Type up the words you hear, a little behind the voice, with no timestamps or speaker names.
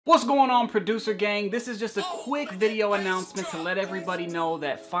What's going on, producer gang? This is just a quick video announcement to let everybody know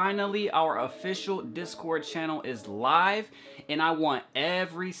that finally our official Discord channel is live, and I want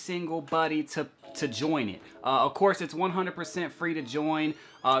every single buddy to join it. Of course, it's 100% free to join.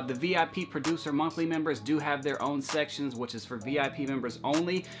 The VIP producer monthly members do have their own sections, which is for VIP members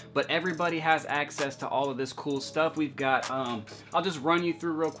only, but everybody has access to all of this cool stuff. We've got, I'll just run you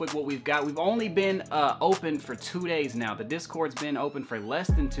through real quick what we've got. We've only been open for 2 days now. The Discord's been open for less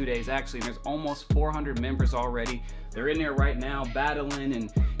than 2 days, actually, and there's almost 400 members already. They're in there right now battling and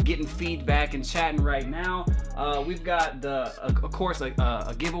getting feedback and chatting right now. We've got the, of course,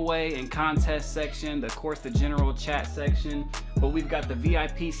 a giveaway and contest section, of course, the general chat section, but we've got the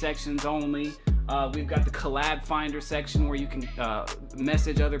VIP sections only. We've got the collab finder section where you can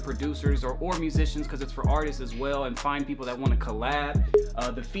message other producers or musicians, because it's for artists as well, and find people that want to collab.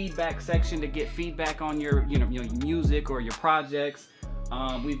 The feedback section to get feedback on your music or your projects.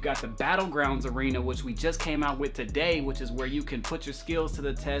 We've got the Battlegrounds arena, which we just came out with today, which is where you can put your skills to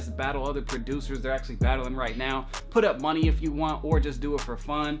the test, battle other producers. They're actually battling right now. Put up money if you want, or just do it for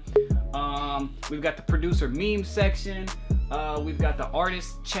fun. We've got the producer meme section. We've got the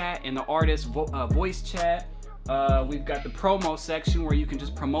artist chat and the artist voice chat. We've got the promo section where you can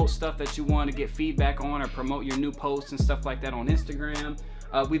just promote stuff that you want to get feedback on, or promote your new posts and stuff like that on Instagram.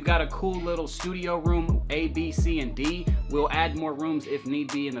 We've got a cool little studio room, A, B, C, and D. We'll add more rooms if need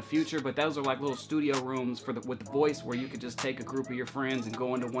be in the future, but those are like little studio rooms for with the voice, where you could just take a group of your friends and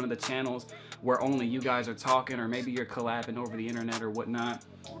go into one of the channels where only you guys are talking, or maybe you're collabing over the internet or whatnot.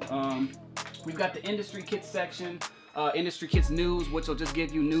 We've got the industry kits section. Industry Kits News, which will just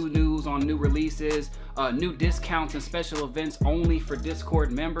give you new news on new releases, new discounts and special events only for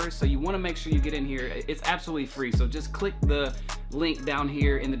Discord members. So you want to make sure you get in here. It's absolutely free, so just click the link down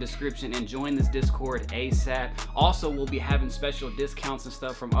here in the description and join this Discord ASAP. Also, we'll be having special discounts and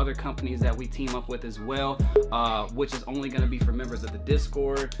stuff from other companies that we team up with as well, which is only going to be for members of the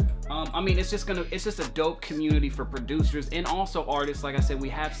Discord. I mean, it's just a dope community for producers and also artists. Like I said, we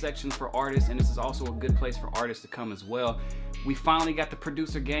have sections for artists, and this is also a good place for artists to come as well. We finally got the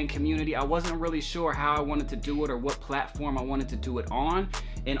Producer Gang community. I wasn't really sure how I wanted to do it or what platform I wanted to do it on,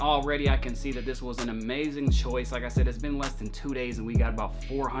 and already I can see that this was an amazing choice. Like I said, it's been less than 2 days and we got about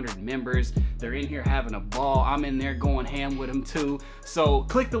 400 members. They're in here having a ball. I'm in there going ham with them too. So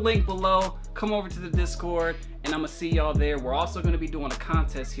click the link below, come over to the Discord, and I'm gonna see y'all there. We're also gonna be doing a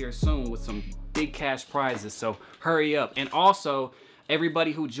contest here soon with some big cash prizes, so hurry up. And also,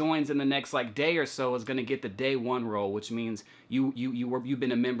 everybody who joins in the next like day or so is gonna get the day one role, which means you've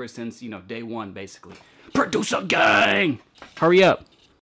been a member since day one, basically. Producer gang, hurry up.